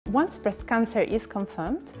Once breast cancer is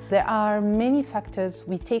confirmed, there are many factors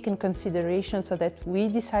we take in consideration so that we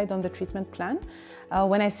decide on the treatment plan.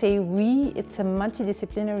 When I say we, it's a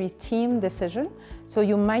multidisciplinary team decision. So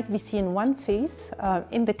you might be seeing one face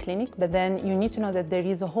in the clinic, but then you need to know that there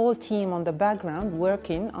is a whole team on the background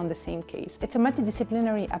working on the same case. It's a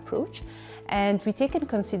multidisciplinary approach, and we take in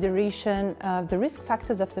consideration the risk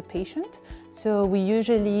factors of the patient. So we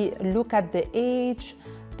usually look at the age,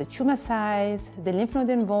 the tumor size, the lymph node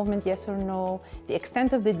involvement, yes or no, the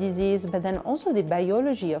extent of the disease, but then also the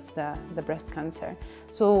biology of the breast cancer.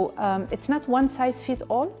 So it's not one size fits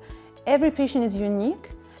all. Every patient is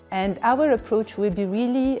unique, and our approach will be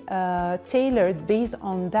really tailored based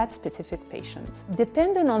on that specific patient.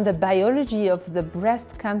 Depending on the biology of the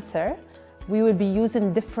breast cancer, we will be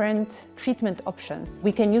using different treatment options.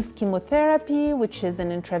 We can use chemotherapy, which is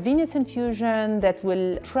an intravenous infusion that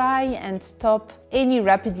will try and stop any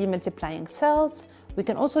rapidly multiplying cells. We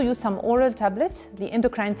can also use some oral tablets, the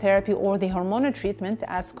endocrine therapy or the hormonal treatment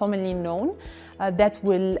as commonly known, that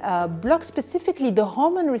will block specifically the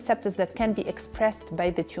hormone receptors that can be expressed by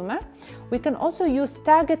the tumor. We can also use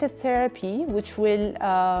targeted therapy, which will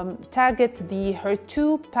target the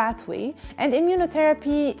HER2 pathway, and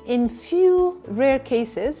immunotherapy in few rare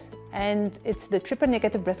cases, and it's the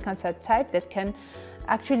triple-negative breast cancer type that can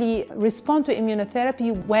actually respond to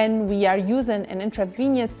immunotherapy when we are using an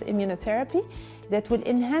intravenous immunotherapy that will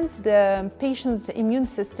enhance the patient's immune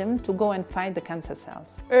system to go and fight the cancer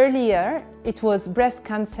cells. Earlier, it was breast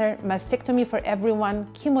cancer, mastectomy for everyone,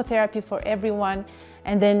 chemotherapy for everyone,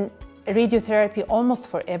 and then radiotherapy almost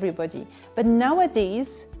for everybody. But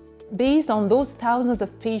nowadays, based on those thousands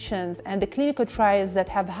of patients and the clinical trials that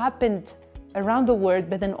have happened around the world,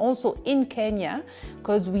 but then also in Kenya,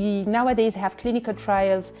 because we nowadays have clinical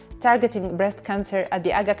trials targeting breast cancer at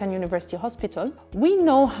the Aga Khan University Hospital. We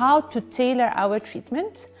know how to tailor our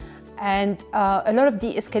treatment, and a lot of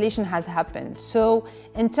de-escalation has happened. So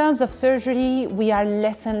in terms of surgery, we are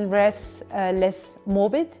less and less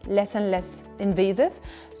morbid, less and less invasive.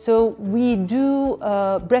 So we do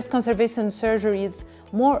breast conservation surgeries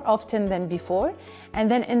more often than before.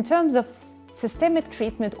 And then in terms of systemic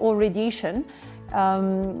treatment or radiation,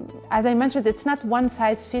 as I mentioned, it's not one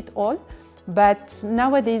size fits all, but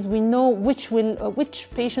nowadays we know which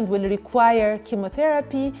patient will require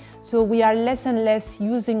chemotherapy, so we are less and less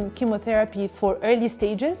using chemotherapy for early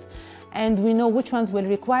stages, and we know which ones will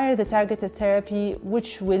require the targeted therapy,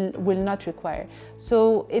 which will not require.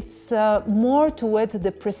 So it's more towards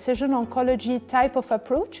the precision oncology type of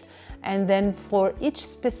approach, and then for each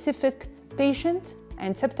specific patient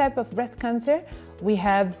and subtype of breast cancer, we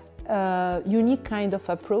have a unique kind of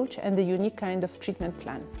approach and a unique kind of treatment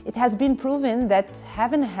plan. It has been proven that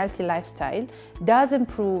having a healthy lifestyle does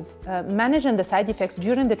improve managing the side effects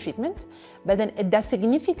during the treatment, but then it does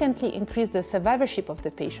significantly increase the survivorship of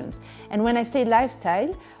the patients. And when I say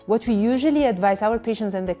lifestyle, what we usually advise our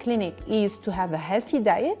patients in the clinic is to have a healthy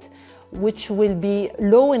diet, which will be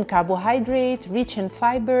low in carbohydrate, rich in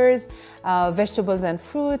fibers, vegetables and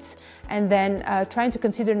fruits, and then trying to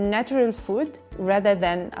consider natural food rather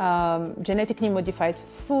than genetically modified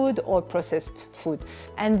food or processed food.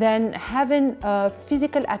 And then having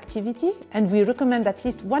physical activity, and we recommend at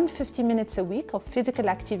least 150 minutes a week of physical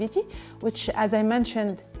activity, which, as I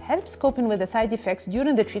mentioned, helps coping with the side effects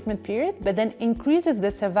during the treatment period, but then increases the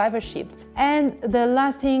survivorship. And the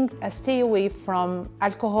last thing, stay away from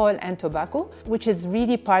alcohol and tobacco, which is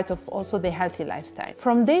really part of also the healthy lifestyle.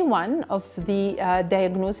 From day one of the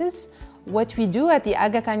diagnosis, what we do at the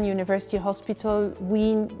Aga Khan University Hospital,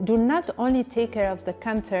 we do not only take care of the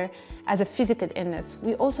cancer as a physical illness,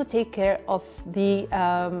 we also take care of the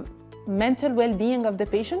mental well-being of the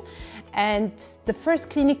patient. And the first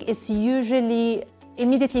clinic is usually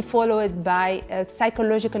immediately followed by a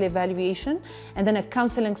psychological evaluation and then a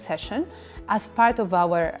counseling session as part of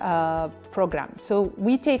our program. So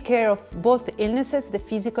we take care of both the illnesses, the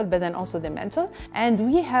physical, but then also the mental. And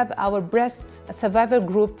we have our breast survivor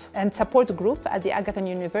group and support group at the Aga Khan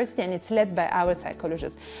University, and it's led by our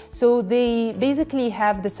psychologists. So they basically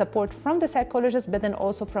have the support from the psychologists, but then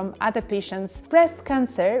also from other patients. Breast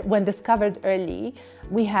cancer, when discovered early,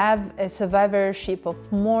 we have a survivorship of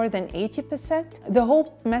more than 80%. The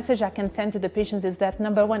whole message I can send to the patients is that,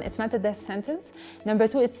 number one, it's not a death sentence. Number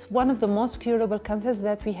two, it's one of the most curable cancers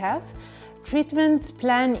that we have. Treatment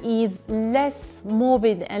plan is less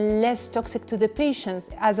morbid and less toxic to the patients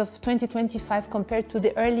as of 2025 compared to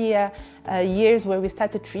the earlier years where we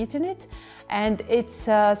started treating it. And it's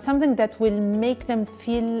something that will make them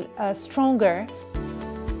feel stronger.